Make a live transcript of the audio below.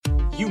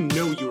you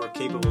know you are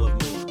capable of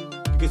more,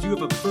 because you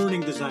have a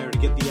burning desire to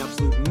get the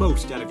absolute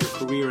most out of your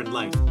career and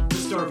life, to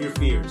starve your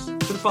fears,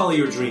 to follow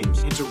your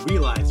dreams, and to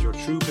realize your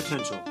true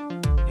potential.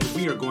 And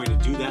we are going to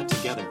do that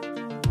together.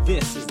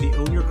 This is the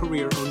Own Your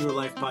Career, Own Your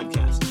Life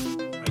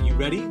podcast. Are you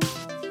ready?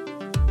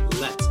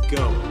 Let's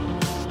go.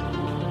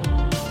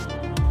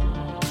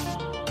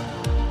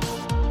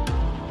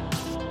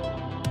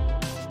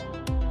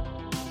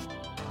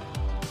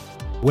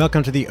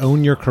 Welcome to the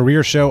Own Your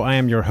Career Show. I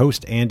am your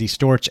host, Andy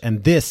Storch,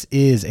 and this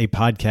is a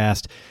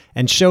podcast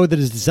and show that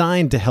is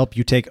designed to help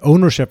you take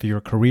ownership of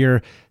your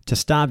career, to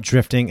stop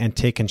drifting and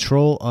take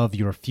control of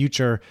your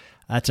future.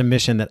 That's a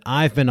mission that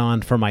I've been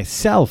on for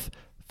myself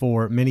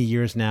for many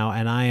years now,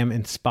 and I am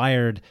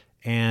inspired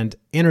and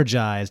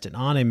energized and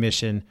on a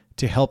mission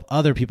to help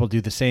other people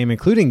do the same,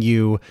 including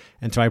you.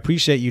 And so I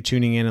appreciate you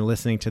tuning in and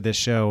listening to this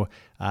show.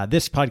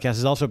 This podcast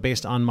is also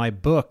based on my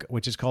book,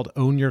 which is called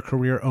Own Your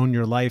Career, Own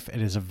Your Life.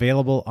 It is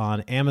available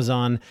on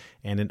Amazon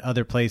and in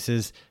other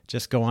places.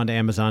 Just go on to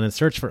Amazon and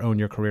search for Own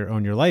Your Career,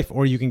 Own Your Life,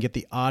 or you can get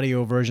the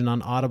audio version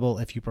on Audible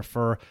if you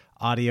prefer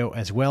audio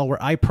as well,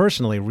 where I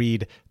personally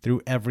read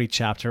through every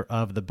chapter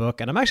of the book.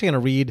 And I'm actually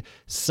going to read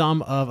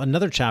some of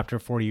another chapter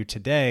for you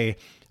today.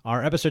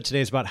 Our episode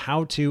today is about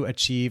how to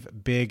achieve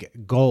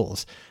big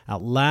goals. Now,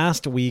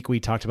 last week,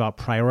 we talked about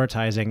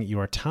prioritizing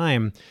your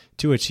time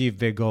to achieve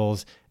big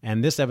goals.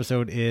 And this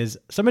episode is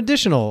some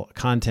additional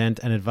content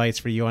and advice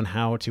for you on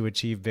how to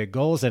achieve big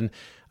goals. And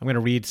I'm going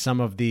to read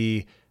some of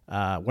the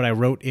what I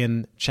wrote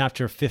in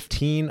chapter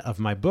 15 of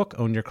my book,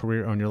 Own Your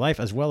Career, Own Your Life,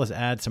 as well as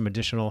add some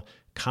additional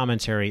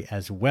commentary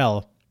as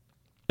well.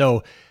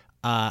 So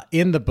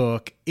in the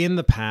book,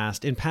 in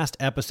past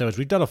episodes,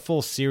 we've done a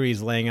full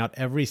series laying out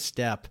every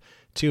step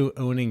to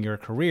owning your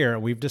career.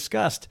 We've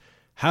discussed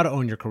how to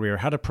own your career,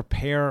 how to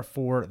prepare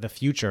for the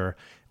future.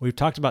 We've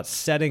talked about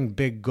setting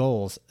big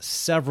goals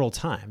several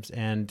times.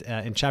 And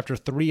in chapter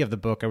 3 of the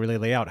book, I really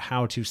lay out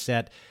how to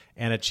set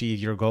and achieve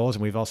your goals.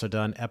 And we've also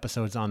done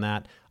episodes on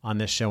that on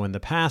this show in the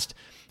past.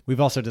 We've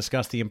also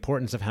discussed the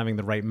importance of having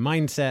the right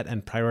mindset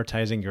and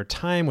prioritizing your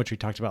time, which we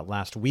talked about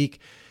last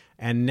week.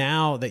 And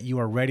now that you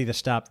are ready to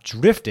stop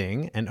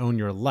drifting and own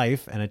your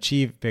life and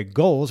achieve big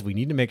goals, we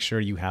need to make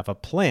sure you have a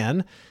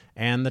plan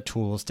and the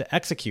tools to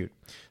execute.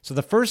 So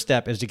the first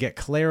step is to get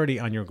clarity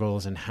on your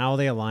goals and how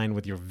they align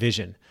with your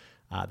vision.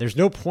 There's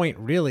no point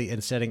really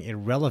in setting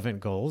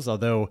irrelevant goals,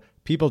 although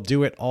people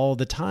do it all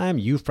the time.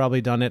 You've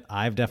probably done it.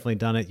 I've definitely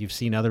done it. You've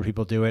seen other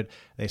people do it.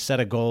 They set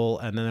a goal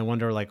and then they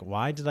wonder, like,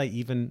 why did I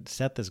even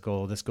set this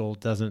goal? This goal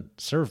doesn't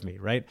serve me,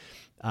 right?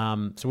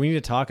 So we need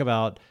to talk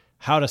about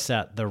how to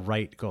set the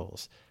right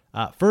goals.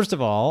 First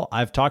of all,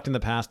 I've talked in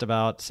the past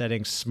about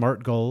setting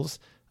SMART goals.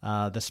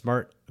 The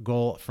SMART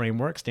goal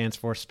framework stands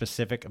for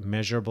specific,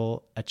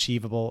 measurable,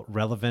 achievable,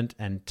 relevant,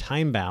 and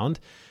time-bound.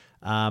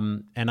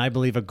 And I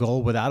believe a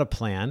goal without a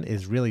plan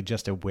is really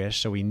just a wish.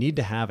 So we need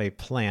to have a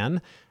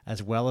plan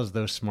as well as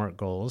those SMART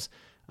goals.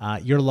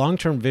 Your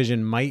long-term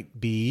vision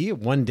might be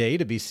one day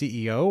to be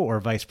CEO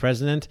or vice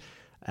president.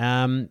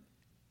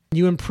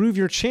 You improve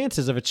your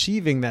chances of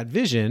achieving that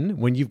vision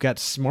when you've got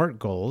SMART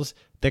goals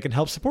that can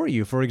help support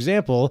you. For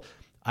example,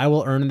 I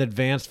will earn an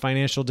advanced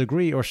financial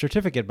degree or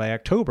certificate by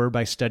October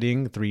by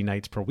studying 3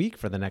 nights per week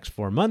for the next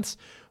 4 months,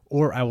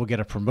 or I will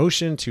get a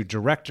promotion to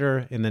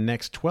director in the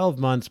next 12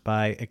 months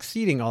by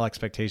exceeding all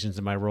expectations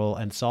in my role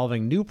and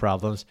solving new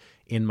problems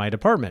in my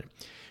department.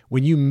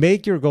 When you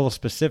make your goal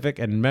specific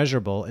and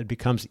measurable, it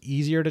becomes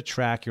easier to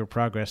track your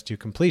progress to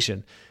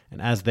completion. And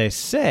as they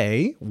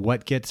say,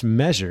 what gets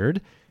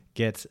measured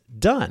gets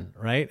done,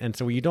 right? And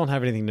so when you don't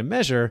have anything to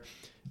measure,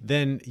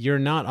 then you're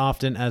not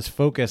often as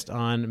focused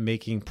on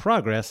making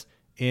progress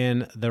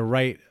in the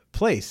right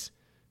place.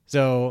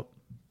 So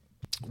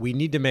we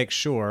need to make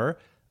sure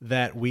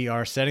that we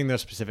are setting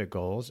those specific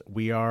goals,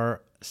 we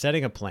are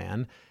setting a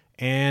plan,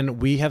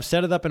 and we have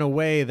set it up in a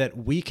way that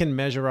we can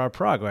measure our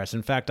progress.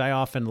 In fact, I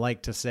often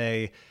like to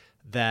say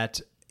that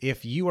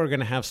if you are going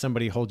to have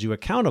somebody hold you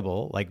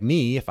accountable, like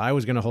me, if I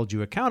was going to hold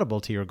you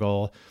accountable to your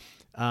goal,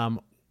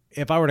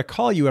 if I were to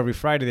call you every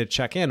Friday to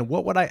check in,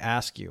 what would I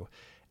ask you?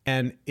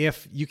 And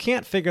if you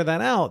can't figure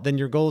that out, then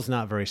your goal is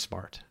not very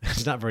smart.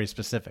 It's not very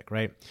specific,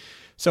 right?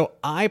 So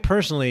I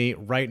personally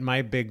write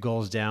my big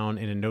goals down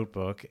in a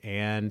notebook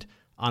and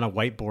on a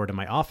whiteboard in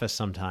my office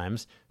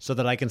sometimes so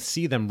that I can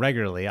see them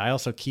regularly. I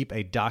also keep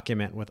a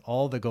document with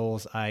all the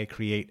goals I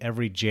create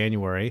every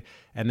January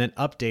and then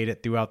update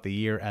it throughout the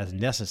year as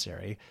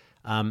necessary.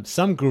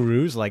 Some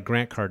gurus like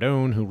Grant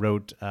Cardone, who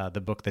wrote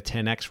the book, The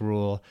 10X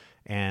Rule,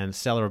 and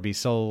Sell or Be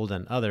Sold,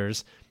 and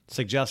others,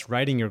 suggest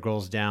writing your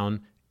goals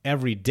down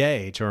every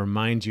day to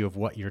remind you of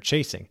what you're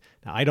chasing.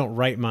 Now, I don't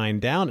write mine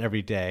down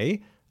every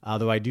day,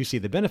 although I do see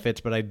the benefits,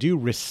 but I do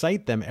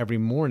recite them every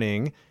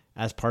morning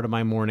as part of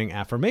my morning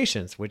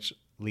affirmations, which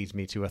leads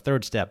me to a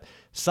third step.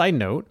 Side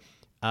note,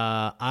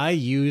 I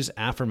use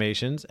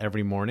affirmations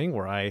every morning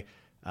where I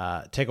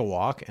take a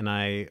walk and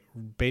I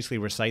basically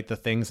recite the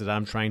things that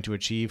I'm trying to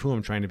achieve, who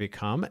I'm trying to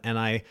become, and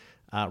I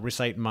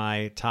recite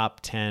my top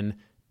 10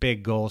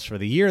 big goals for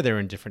the year. They're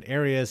in different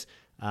areas.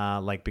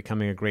 like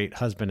becoming a great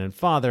husband and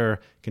father,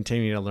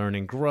 continuing to learn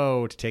and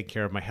grow, to take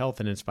care of my health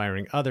and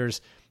inspiring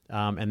others,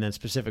 and then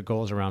specific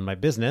goals around my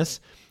business.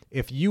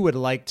 If you would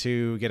like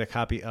to get a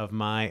copy of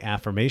my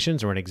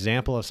affirmations or an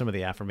example of some of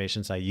the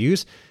affirmations I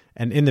use,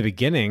 and in the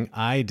beginning,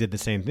 I did the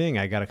same thing.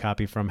 I got a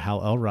copy from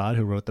Hal Elrod,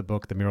 who wrote the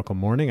book, The Miracle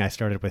Morning. I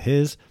started with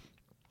his.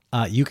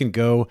 You can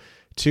go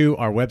to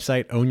our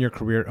website,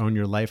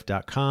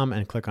 ownyourcareerownyourlife.com,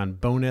 and click on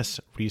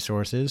bonus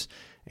resources.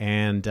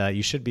 And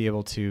you should be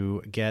able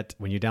to get,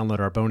 when you download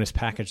our bonus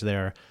package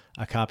there,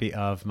 a copy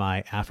of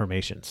my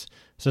affirmations.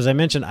 So as I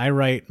mentioned, I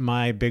write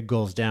my big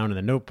goals down in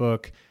a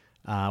notebook,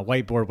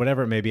 whiteboard,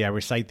 whatever it may be. I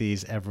recite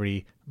these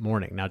every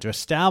morning. Now, to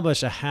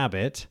establish a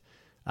habit,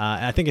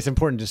 I think it's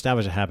important to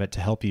establish a habit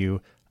to help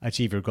you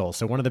achieve your goals.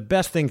 So one of the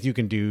best things you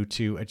can do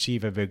to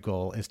achieve a big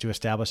goal is to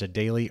establish a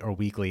daily or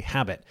weekly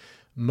habit.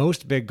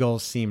 Most big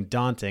goals seem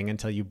daunting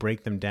until you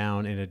break them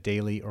down into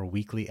daily or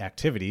weekly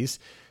activities.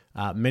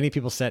 Many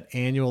people set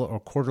annual or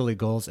quarterly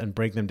goals and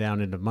break them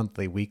down into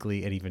monthly,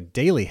 weekly, and even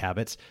daily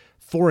habits.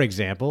 For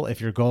example,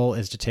 if your goal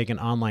is to take an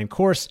online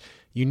course,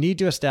 you need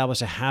to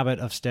establish a habit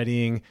of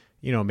studying,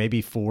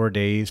 maybe 4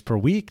 days per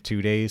week,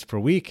 2 days per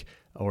week,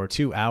 or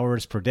 2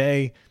 hours per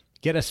day.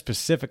 Get as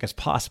specific as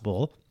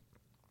possible,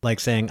 like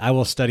saying, I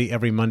will study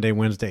every Monday,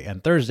 Wednesday,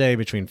 and Thursday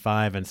between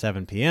 5 and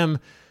 7 p.m.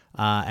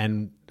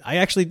 And I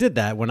actually did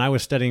that when I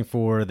was studying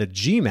for the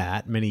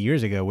GMAT many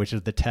years ago, which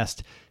is the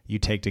test you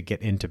take to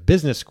get into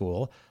business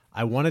school.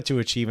 I wanted to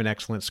achieve an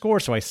excellent score,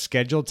 so I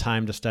scheduled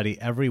time to study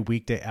every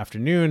weekday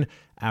afternoon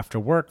after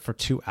work for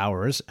 2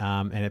 hours,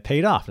 and it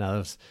paid off. Now, that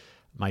was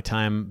my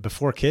time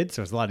before kids,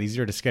 so it's a lot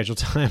easier to schedule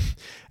time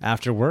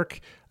after work,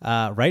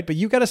 right? But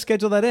you got to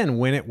schedule that in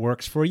when it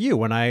works for you.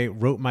 When I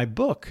wrote my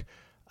book,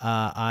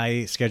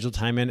 I scheduled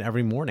time in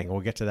every morning.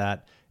 We'll get to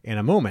that in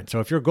a moment.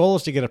 So if your goal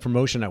is to get a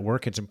promotion at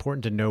work, it's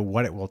important to know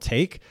what it will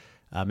take.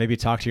 Maybe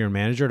talk to your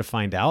manager to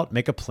find out,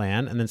 make a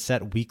plan, and then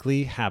set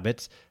weekly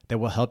habits that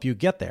will help you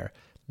get there.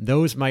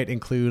 Those might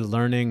include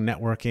learning,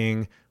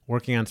 networking,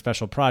 working on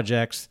special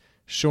projects,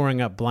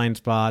 shoring up blind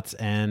spots,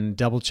 and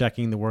double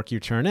checking the work you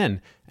turn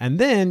in. And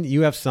then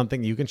you have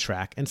something you can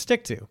track and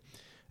stick to.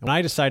 When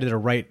I decided to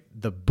write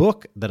the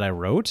book that I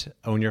wrote,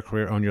 Own Your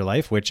Career, Own Your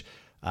Life, which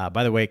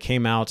by the way,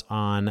 came out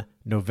on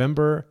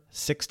November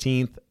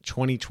 16th,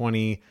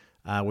 2020,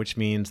 which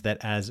means that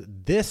as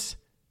this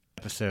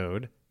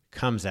episode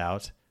comes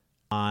out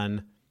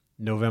on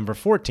November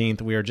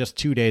 14th, we are just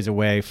 2 days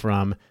away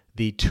from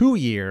the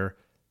 2-year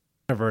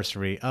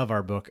anniversary of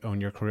our book,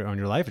 Own Your Career, Own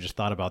Your Life. I just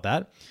thought about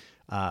that,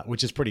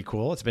 which is pretty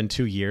cool. It's been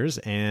 2 years,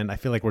 and I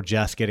feel like we're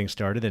just getting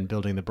started and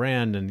building the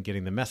brand and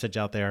getting the message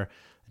out there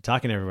and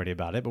talking to everybody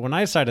about it. But when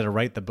I decided to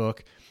write the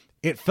book,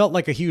 it felt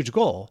like a huge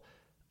goal.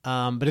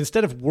 But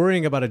instead of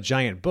worrying about a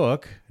giant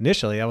book,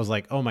 initially I was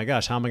like, oh my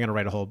gosh, how am I going to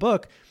write a whole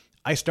book?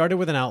 I started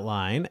with an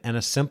outline and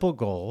a simple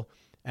goal,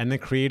 and then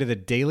created a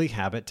daily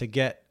habit to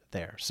get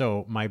there.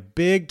 So my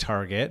big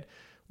target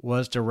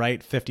was to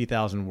write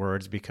 50,000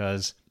 words,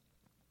 because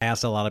I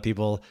asked a lot of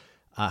people,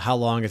 how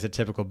long is a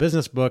typical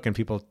business book? And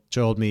people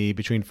told me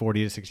between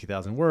 40 to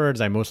 60,000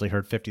 words. I mostly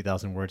heard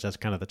 50,000 words. That's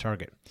kind of the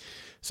target.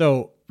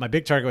 So my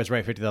big target was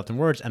write 50,000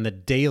 words. And the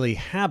daily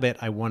habit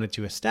I wanted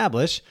to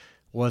establish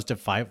was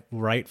to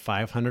write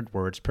 500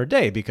 words per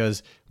day,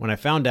 because when I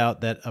found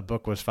out that a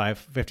book was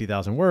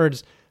 50,000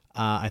 words,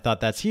 I thought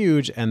that's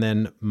huge. And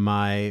then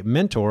my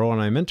mentor, one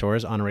of my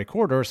mentors, Honoré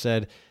Corder,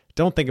 said,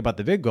 don't think about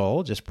the big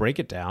goal, just break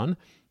it down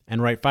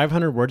and write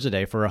 500 words a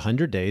day for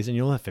 100 days and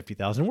you'll have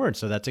 50,000 words.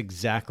 So that's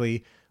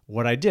exactly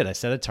what I did. I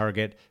set a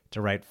target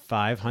to write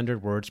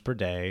 500 words per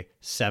day,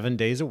 7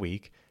 days a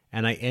week.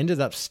 And I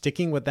ended up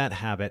sticking with that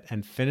habit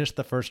and finished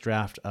the first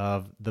draft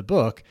of the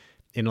book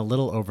in a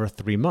little over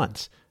 3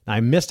 months. Now, I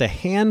missed a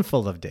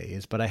handful of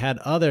days, but I had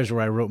others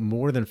where I wrote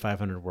more than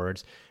 500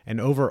 words.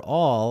 And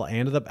overall, I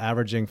ended up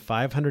averaging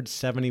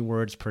 570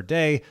 words per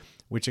day,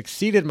 which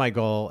exceeded my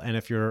goal. And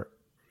if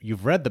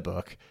you've read the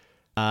book,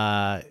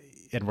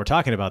 and we're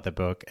talking about the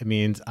book, it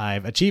means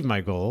I've achieved my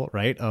goal,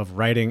 right, of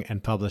writing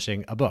and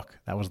publishing a book.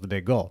 That was the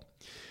big goal.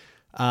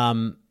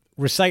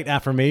 Recite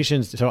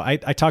affirmations. So I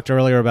talked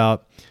earlier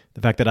about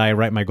the fact that I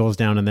write my goals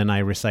down and then I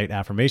recite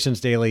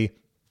affirmations daily.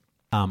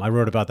 I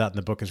wrote about that in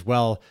the book as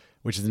well,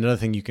 which is another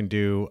thing you can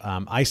do.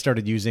 I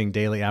started using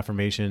daily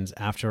affirmations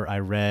after I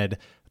read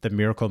The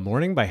Miracle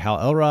Morning by Hal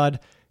Elrod,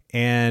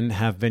 and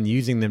have been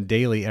using them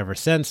daily ever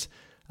since.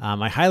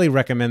 I highly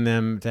recommend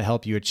them to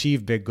help you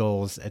achieve big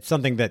goals. It's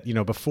something that,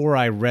 before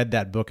I read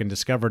that book and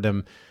discovered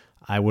them,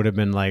 I would have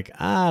been like,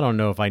 I don't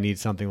know if I need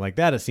something like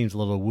that. It seems a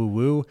little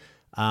woo-woo.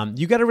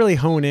 You got to really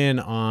hone in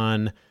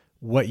on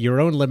what your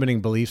own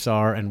limiting beliefs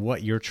are and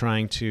what you're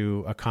trying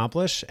to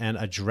accomplish, and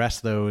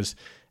address those.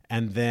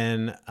 And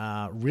then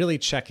really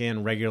check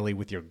in regularly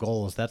with your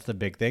goals. That's the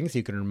big thing. So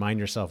you can remind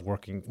yourself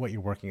what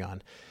you're working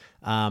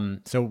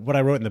on. So what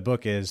I wrote in the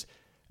book is,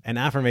 an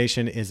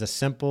affirmation is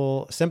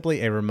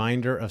simply a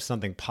reminder of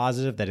something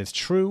positive that is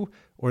true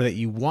or that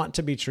you want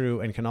to be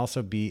true, and can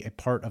also be a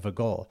part of a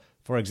goal.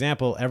 For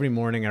example, every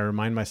morning I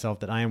remind myself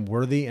that I am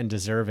worthy and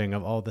deserving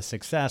of all the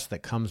success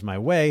that comes my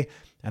way,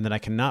 and that I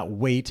cannot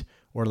wait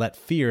or let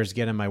fears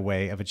get in my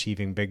way of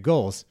achieving big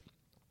goals.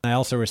 I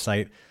also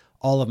recite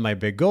all of my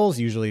big goals,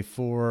 usually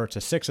 4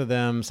 to 6 of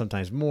them,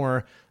 sometimes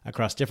more,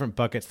 across different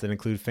buckets that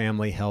include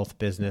family, health,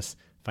 business,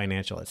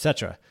 financial,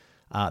 etc.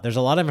 There's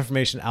a lot of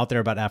information out there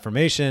about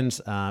affirmations,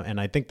 and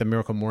I think the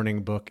Miracle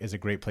Morning book is a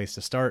great place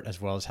to start, as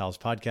well as Hal's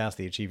podcast,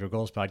 the Achieve Your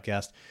Goals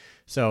podcast.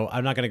 So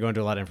I'm not going to go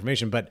into a lot of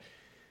information, but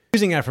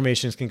using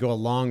affirmations can go a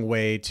long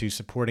way to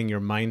supporting your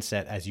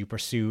mindset as you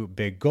pursue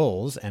big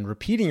goals, and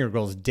repeating your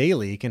goals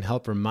daily can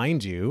help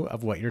remind you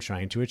of what you're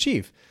trying to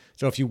achieve.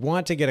 So if you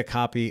want to get a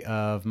copy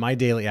of my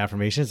daily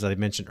affirmations that I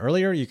mentioned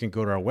earlier, you can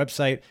go to our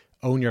website,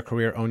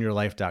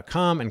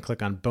 ownyourcareerownyourlife.com, and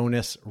click on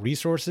bonus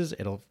resources.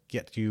 It'll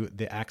get you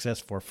the access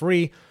for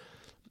free.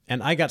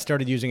 And I got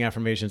started using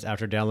affirmations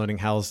after downloading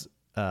Hal's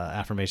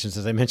affirmations,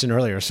 as I mentioned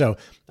earlier. So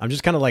I'm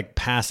just kind of like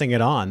passing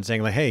it on,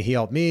 saying like, hey, he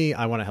helped me.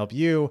 I want to help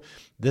you.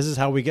 This is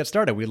how we get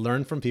started. We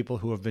learn from people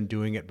who have been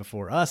doing it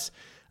before us,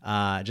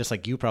 just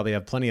like you probably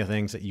have plenty of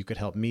things that you could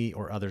help me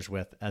or others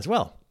with as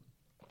well.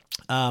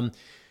 The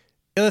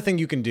other thing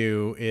you can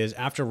do is,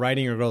 after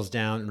writing your goals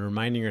down and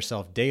reminding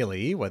yourself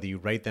daily, whether you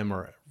write them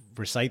or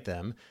recite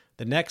them,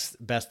 the next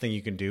best thing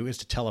you can do is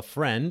to tell a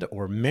friend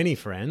or many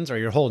friends or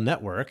your whole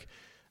network.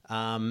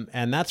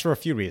 And that's for a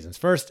few reasons.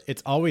 First,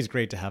 it's always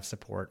great to have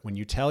support. When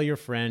you tell your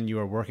friend you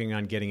are working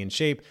on getting in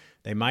shape,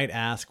 they might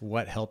ask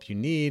what help you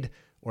need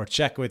or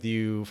check with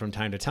you from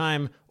time to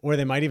time, or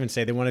they might even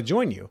say they want to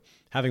join you.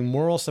 Having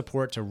moral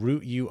support to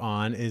root you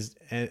on is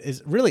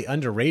really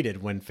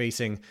underrated when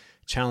facing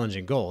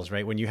challenging goals,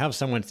 right? When you have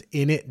someone that's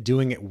in it,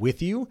 doing it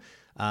with you,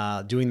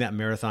 doing that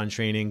marathon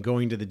training,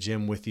 going to the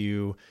gym with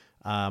you,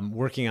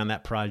 working on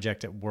that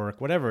project at work,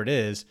 whatever it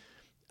is.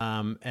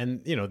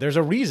 And there's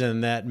a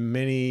reason that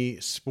many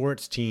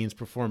sports teams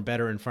perform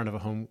better in front of a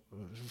home.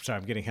 Sorry,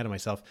 I'm getting ahead of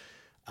myself.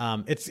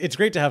 It's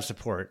great to have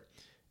support.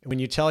 When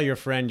you tell your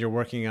friend you're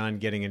working on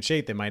getting in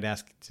shape, they might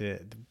ask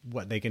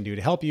what they can do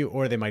to help you,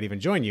 or they might even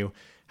join you.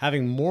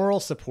 Having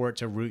moral support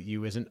to root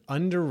you is an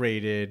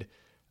underrated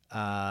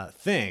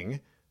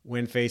thing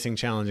when facing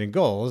challenging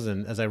goals.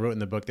 And as I wrote in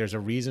the book, there's a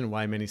reason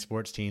why many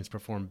sports teams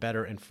perform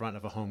better in front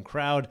of a home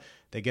crowd.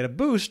 They get a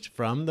boost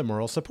from the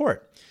moral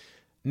support.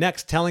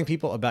 Next, telling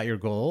people about your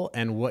goal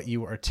and what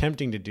you are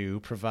attempting to do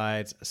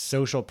provides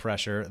social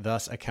pressure,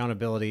 thus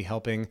accountability,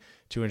 helping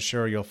to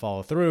ensure you'll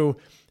follow through.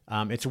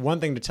 It's one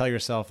thing to tell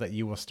yourself that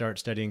you will start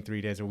studying 3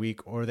 days a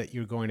week, or that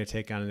you're going to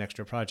take on an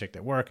extra project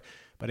at work.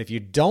 But if you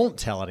don't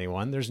tell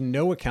anyone, there's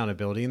no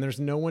accountability and there's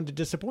no one to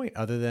disappoint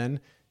other than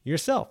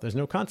yourself. There's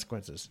no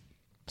consequences.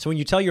 So when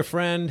you tell your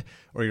friend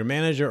or your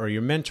manager or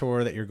your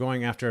mentor that you're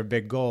going after a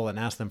big goal and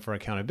ask them for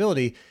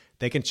accountability,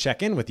 they can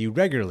check in with you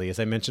regularly. As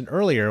I mentioned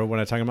earlier, when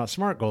I was talking about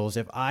SMART goals,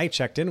 if I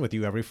checked in with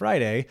you every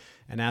Friday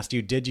and asked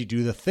you, did you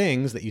do the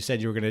things that you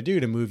said you were going to do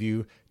to move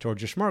you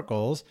towards your SMART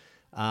goals?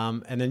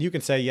 And then you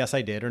can say, yes,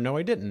 I did, or no,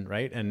 I didn't,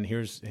 right? And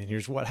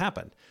here's what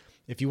happened.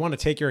 If you want to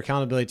take your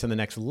accountability to the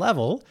next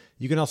level,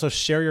 you can also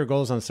share your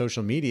goals on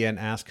social media and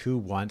ask who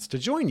wants to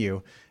join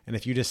you. And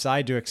if you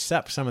decide to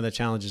accept some of the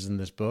challenges in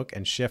this book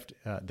and shift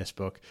this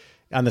book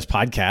on this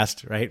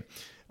podcast, right?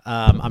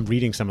 I'm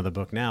reading some of the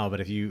book now,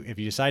 but if you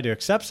decide to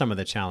accept some of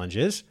the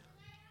challenges,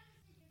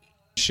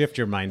 shift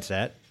your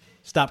mindset,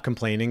 stop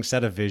complaining,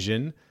 set a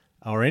vision,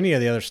 or any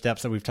of the other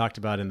steps that we've talked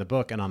about in the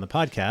book and on the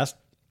podcast,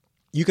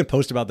 you can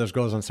post about those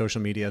goals on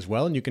social media as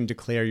well, and you can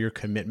declare your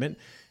commitment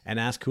and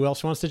ask who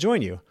else wants to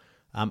join you.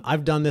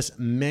 I've done this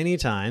many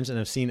times and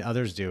I've seen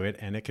others do it,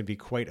 and it can be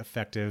quite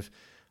effective.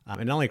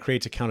 It not only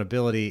creates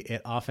accountability,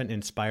 it often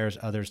inspires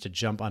others to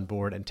jump on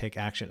board and take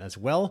action as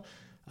well,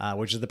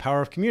 which is the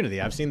power of community.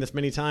 I've seen this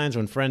many times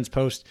when friends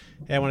post,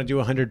 hey, I want to do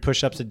 100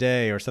 push-ups a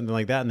day or something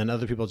like that, and then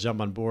other people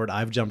jump on board.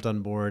 I've jumped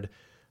on board.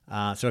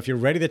 So if you're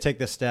ready to take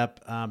this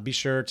step, be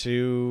sure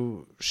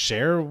to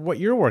share what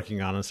you're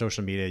working on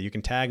social media. You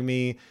can tag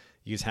me,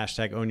 use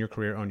hashtag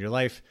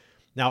 #OwnYourCareerOwnYourLife.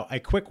 Now, a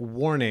quick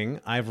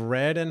warning, I've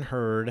read and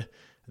heard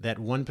that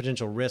one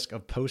potential risk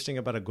of posting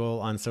about a goal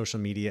on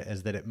social media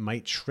is that it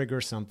might trigger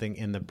something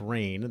in the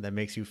brain that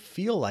makes you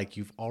feel like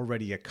you've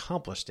already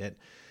accomplished it.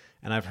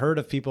 And I've heard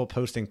of people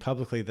posting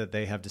publicly that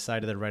they have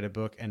decided to write a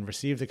book and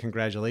receive the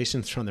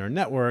congratulations from their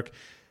network,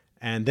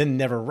 and then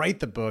never write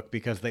the book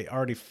because they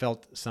already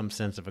felt some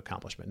sense of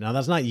accomplishment. Now,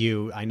 that's not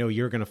you. I know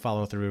you're going to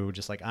follow through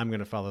just like I'm going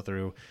to follow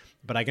through,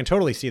 but I can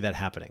totally see that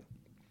happening,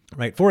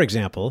 right? For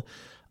example,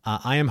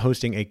 I am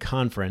hosting a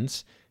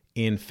conference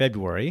in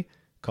February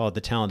called the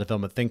Talent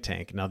Development Think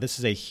Tank. Now, this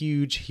is a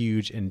huge,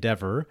 huge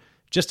endeavor,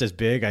 just as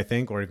big, I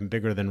think, or even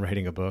bigger than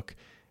writing a book.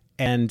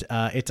 And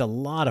it's a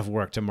lot of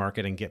work to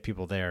market and get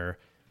people there.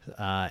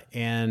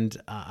 And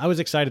I was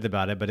excited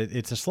about it, but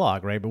it's a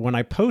slog, right? But when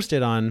I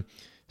posted on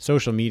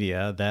social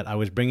media that I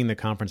was bringing the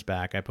conference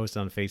back, I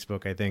posted on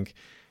Facebook, I think,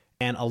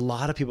 and a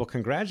lot of people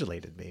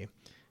congratulated me.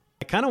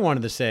 I kind of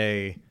wanted to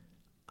say,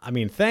 I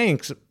mean,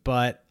 thanks,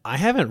 but I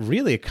haven't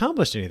really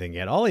accomplished anything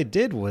yet. All I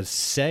did was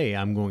say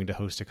I'm going to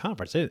host a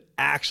conference. I didn't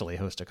actually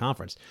host a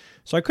conference.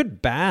 So I could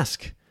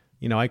bask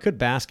I could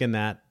bask in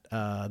that,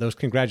 those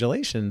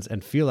congratulations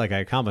and feel like I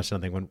accomplished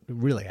something when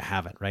really I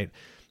haven't, right?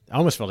 I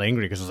almost felt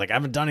angry because I was like, I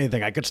haven't done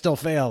anything. I could still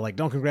fail. Like,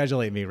 don't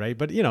congratulate me, right?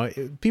 But,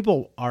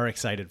 people are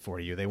excited for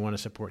you. They want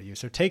to support you.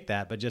 So take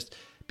that, but just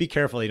be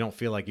careful you don't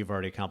feel like you've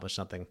already accomplished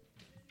something.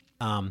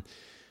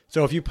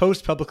 So if you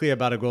post publicly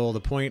about a goal,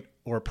 the point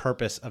or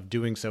purpose of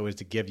doing so is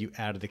to give you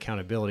added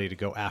accountability to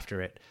go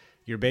after it.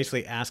 You're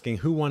basically asking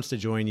who wants to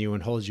join you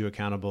and holds you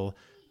accountable.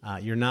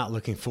 You're not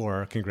looking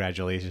for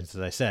congratulations,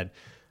 as I said.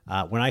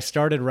 When I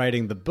started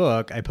writing the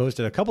book, I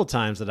posted a couple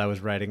times that I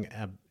was writing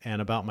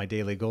and about my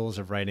daily goals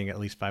of writing at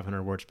least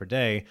 500 words per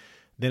day.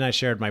 Then I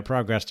shared my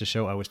progress to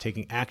show I was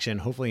taking action,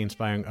 hopefully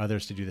inspiring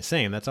others to do the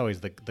same. That's always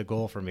the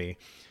goal for me.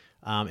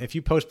 If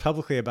you post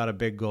publicly about a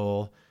big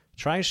goal,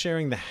 try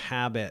sharing the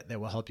habit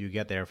that will help you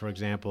get there. For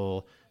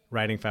example,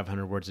 writing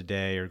 500 words a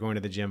day or going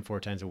to the gym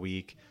 4 times a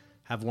week,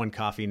 have one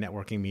coffee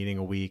networking meeting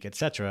a week,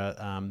 etc.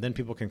 Then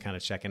people can kind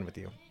of check in with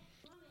you.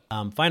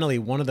 Finally,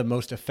 one of the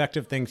most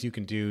effective things you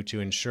can do to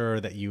ensure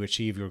that you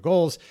achieve your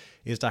goals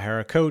is to hire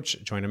a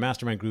coach, join a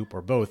mastermind group,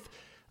 or both.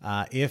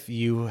 If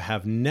you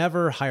have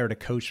never hired a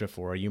coach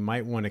before, you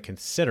might want to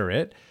consider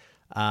it.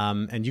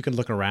 And you can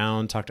look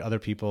around, talk to other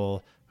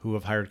people who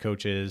have hired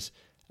coaches,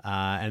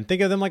 and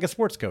think of them like a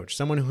sports coach,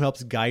 someone who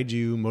helps guide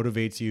you,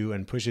 motivates you,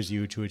 and pushes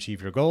you to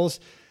achieve your goals.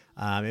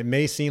 It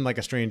may seem like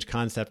a strange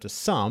concept to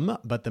some,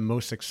 but the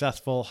most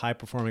successful,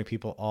 high-performing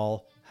people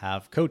all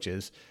have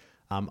coaches.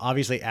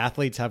 Obviously,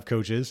 athletes have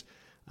coaches.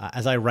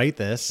 As I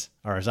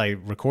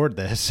record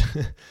this,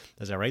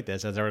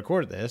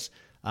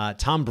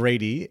 Tom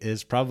Brady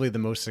is probably the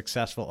most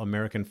successful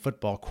American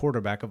football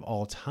quarterback of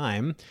all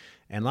time.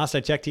 And last I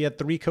checked, he had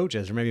 3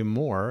 coaches or maybe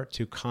more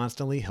to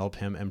constantly help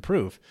him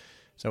improve.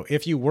 So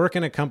if you work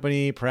in a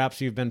company,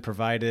 perhaps you've been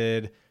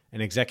provided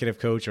an executive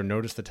coach or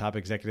notice the top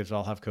executives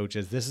all have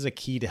coaches. This is a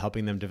key to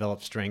helping them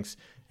develop strengths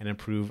and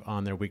improve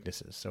on their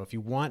weaknesses. So if you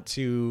want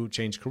to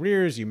change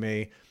careers, you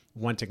may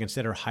want to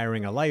consider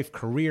hiring a life,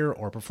 career,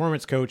 or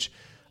performance coach.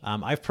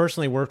 I've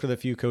personally worked with a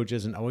few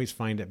coaches and always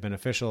find it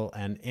beneficial.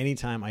 And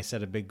anytime I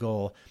set a big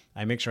goal,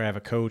 I make sure I have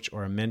a coach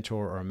or a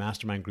mentor or a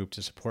mastermind group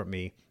to support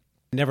me.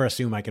 Never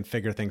assume I can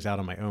figure things out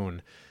on my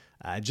own.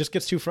 It just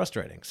gets too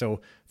frustrating.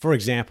 So, for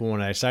example,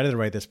 when I decided to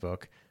write this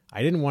book,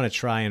 I didn't want to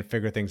try and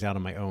figure things out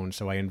on my own.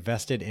 So I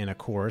invested in a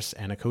course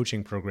and a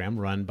coaching program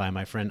run by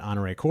my friend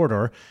Honoré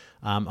Corder.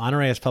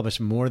 Honoré has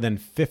published more than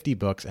 50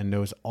 books and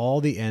knows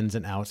all the ins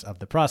and outs of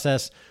the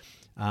process.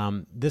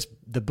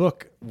 The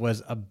book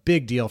was a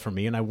big deal for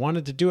me and I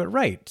wanted to do it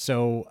right.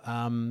 So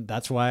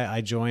that's why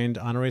I joined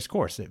Honoré's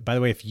course. By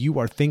the way, if you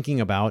are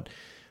thinking about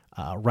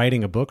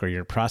writing a book or you're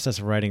in the process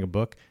of writing a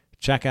book,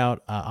 check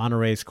out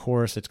Honoré's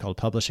course. It's called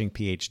Publishing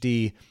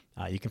PhD.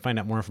 You can find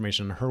out more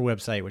information on her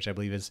website, which I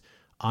believe is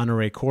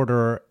Honoré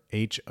Corder,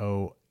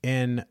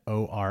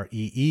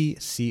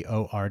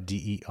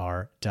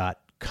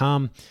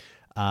 HonoreeCorder.com.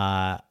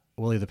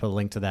 We'll either put a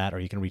link to that or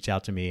you can reach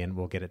out to me and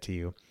we'll get it to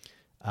you.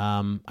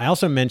 I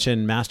also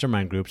mentioned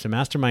mastermind groups. A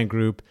mastermind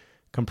group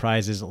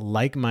comprises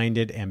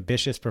like-minded,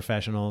 ambitious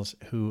professionals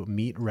who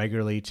meet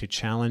regularly to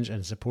challenge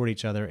and support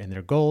each other in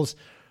their goals.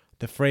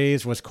 The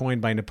phrase was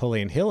coined by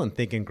Napoleon Hill in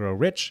Think and Grow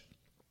Rich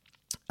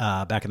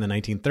back in the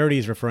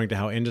 1930s, referring to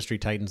how industry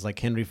titans like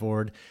Henry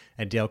Ford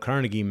and Dale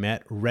Carnegie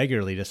met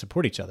regularly to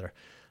support each other.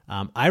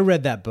 I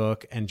read that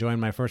book and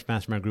joined my first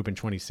mastermind group in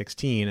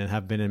 2016 and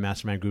have been in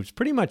mastermind groups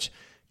pretty much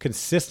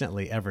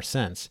consistently ever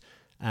since.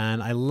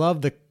 And I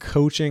love the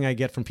coaching I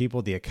get from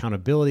people, the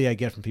accountability I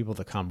get from people,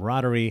 the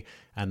camaraderie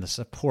and the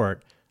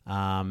support.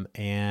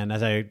 And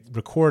as I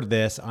record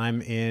this,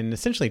 I'm in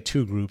essentially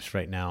 2 groups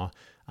right now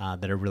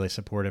that are really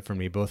supportive for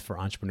me, both for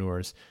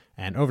entrepreneurs.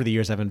 And over the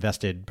years, I've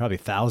invested probably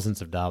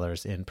thousands of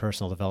dollars in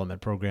personal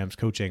development programs,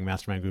 coaching,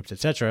 mastermind groups,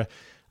 etc.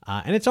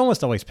 And it's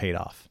almost always paid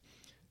off.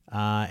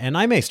 And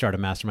I may start a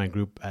mastermind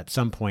group at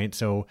some point.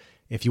 So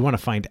if you want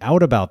to find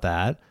out about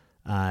that,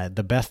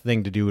 the best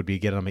thing to do would be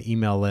get on my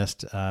email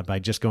list by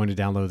just going to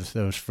download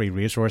those free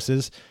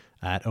resources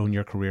at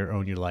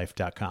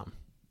ownyourcareerownyourlife.com.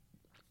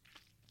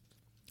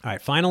 All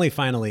right,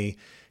 finally,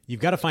 you've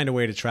got to find a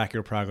way to track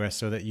your progress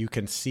so that you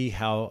can see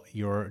how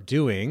you're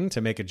doing to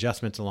make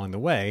adjustments along the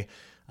way.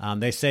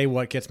 They say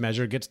what gets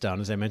measured gets done,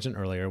 as I mentioned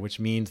earlier,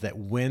 which means that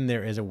when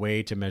there is a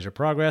way to measure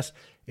progress,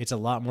 it's a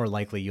lot more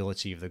likely you'll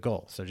achieve the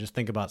goal. So just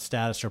think about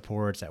status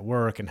reports at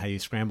work and how you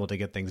scramble to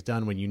get things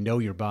done when you know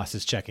your boss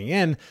is checking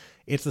in.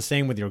 It's the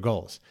same with your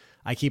goals.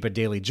 I keep a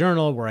daily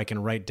journal where I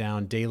can write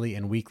down daily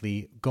and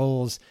weekly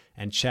goals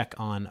and check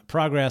on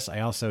progress. I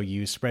also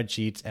use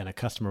spreadsheets and a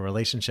customer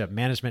relationship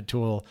management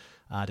tool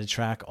to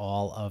track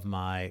all of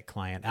my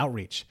client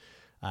outreach.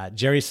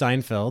 Jerry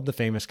Seinfeld, the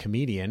famous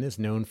comedian, is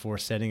known for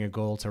setting a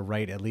goal to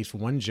write at least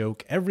one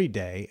joke every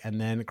day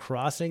and then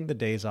crossing the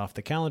days off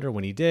the calendar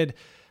when he did.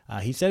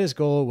 He said his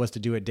goal was to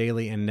do it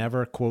daily and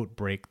never, quote,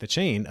 break the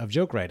chain of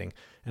joke writing.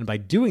 And by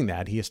doing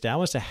that, he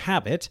established a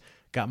habit,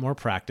 got more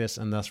practice,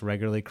 and thus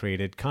regularly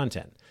created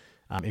content.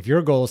 If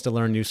your goal is to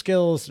learn new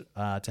skills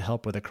to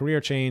help with a career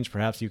change,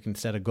 perhaps you can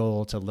set a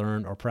goal to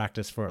learn or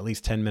practice for at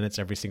least 10 minutes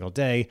every single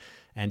day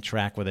and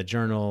track with a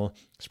journal,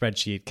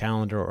 spreadsheet,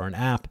 calendar, or an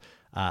app.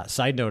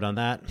 Side note on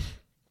that,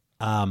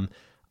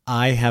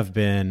 I have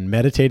been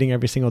meditating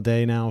every single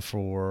day now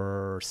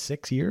for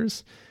 6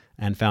 years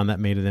and found that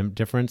made a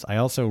difference. I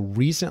also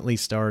recently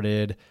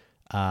started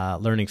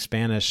learning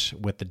Spanish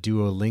with the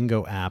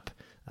Duolingo app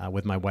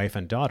with my wife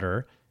and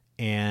daughter.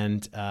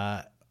 And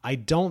I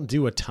don't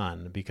do a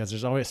ton because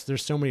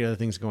there's so many other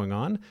things going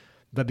on.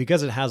 But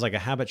because it has like a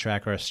habit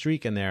tracker, a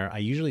streak in there, I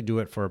usually do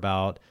it for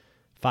about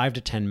 5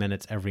 to 10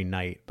 minutes every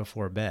night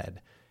before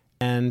bed.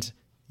 And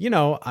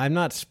I'm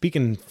not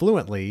speaking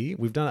fluently.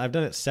 I've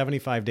done it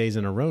 75 days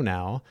in a row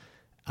now.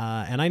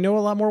 And I know a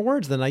lot more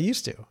words than I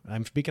used to.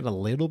 I'm speaking a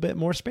little bit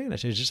more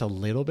Spanish. It's just a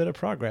little bit of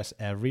progress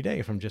every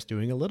day from just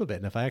doing a little bit.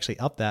 And if I actually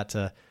up that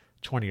to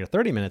 20 or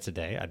 30 minutes a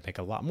day, I'd make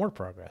a lot more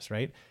progress,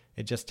 right?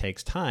 It just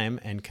takes time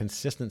and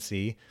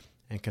consistency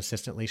and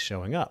consistently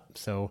showing up.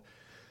 So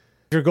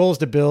if your goal is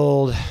to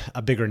build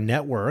a bigger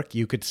network,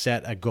 you could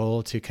set a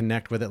goal to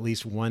connect with at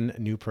least one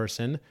new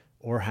person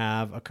or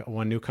have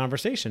one new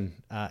conversation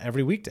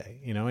every weekday,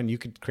 and you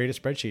could create a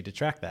spreadsheet to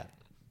track that.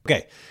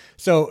 Okay,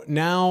 so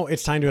now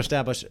it's time to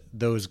establish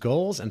those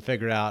goals and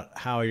figure out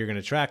how you're going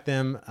to track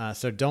them.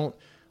 So don't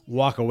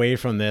walk away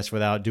from this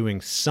without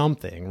doing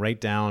something.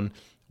 Write down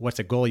what's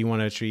a goal you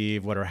want to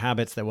achieve, what are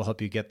habits that will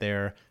help you get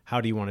there,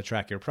 how do you want to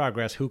track your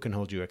progress, who can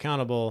hold you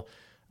accountable,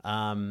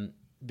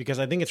 because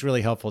I think it's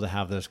really helpful to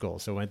have those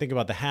goals. So when I think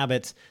about the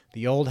habits,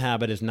 the old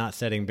habit is not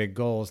setting big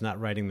goals, not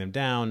writing them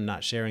down,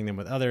 not sharing them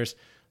with others,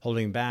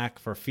 holding back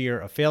for fear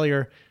of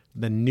failure.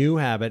 The new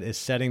habit is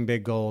setting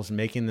big goals,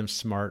 making them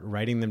smart,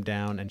 writing them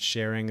down, and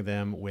sharing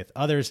them with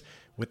others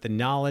with the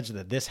knowledge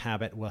that this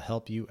habit will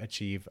help you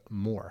achieve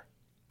more.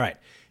 All right.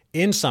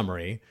 In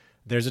summary,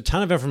 there's a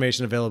ton of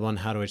information available on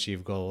how to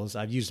achieve goals.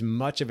 I've used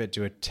much of it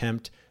to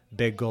attempt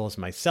big goals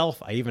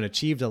myself. I even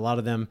achieved a lot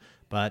of them,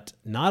 but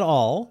not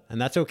all, and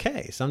that's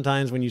okay.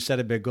 Sometimes when you set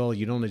a big goal,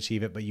 you don't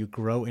achieve it, but you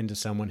grow into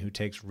someone who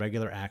takes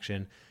regular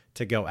action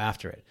to go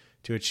after it.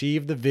 To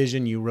achieve the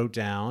vision you wrote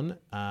down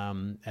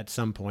at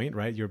some point,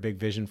 right? Your big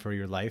vision for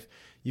your life,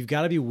 you've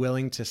got to be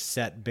willing to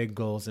set big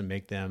goals and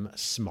make them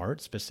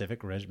smart,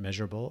 specific,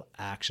 measurable,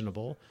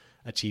 actionable,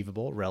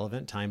 achievable,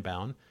 relevant,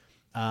 time-bound.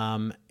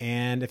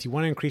 And if you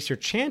want to increase your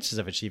chances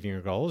of achieving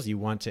your goals, you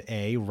want to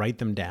A, write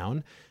them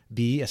down,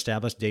 B,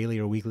 establish daily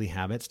or weekly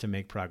habits to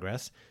make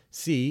progress,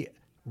 C,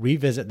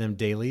 revisit them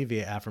daily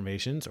via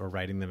affirmations or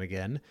writing them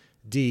again,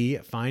 D,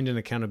 find an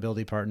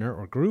accountability partner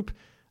or group,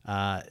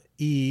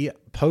 E,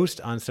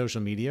 post on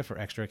social media for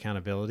extra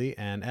accountability,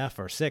 and F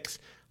or 6,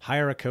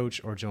 hire a coach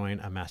or join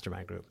a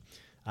mastermind group.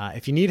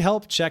 If you need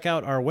help, check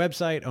out our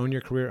website, Own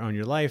Your Career, Own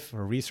Your Life,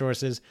 for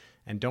resources.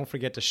 And don't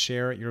forget to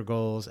share your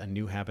goals and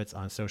new habits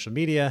on social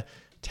media.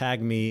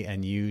 Tag me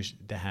and use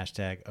the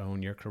hashtag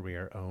Own Your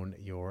Career, Own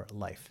Your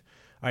Life.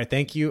 All right,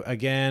 thank you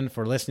again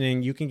for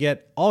listening. You can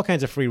get all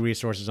kinds of free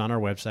resources on our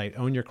website,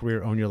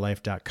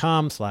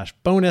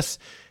 ownyourcareerownyourlife.com/bonus.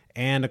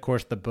 And of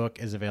course, the book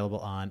is available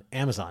on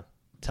Amazon.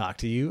 Talk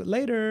to you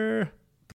later.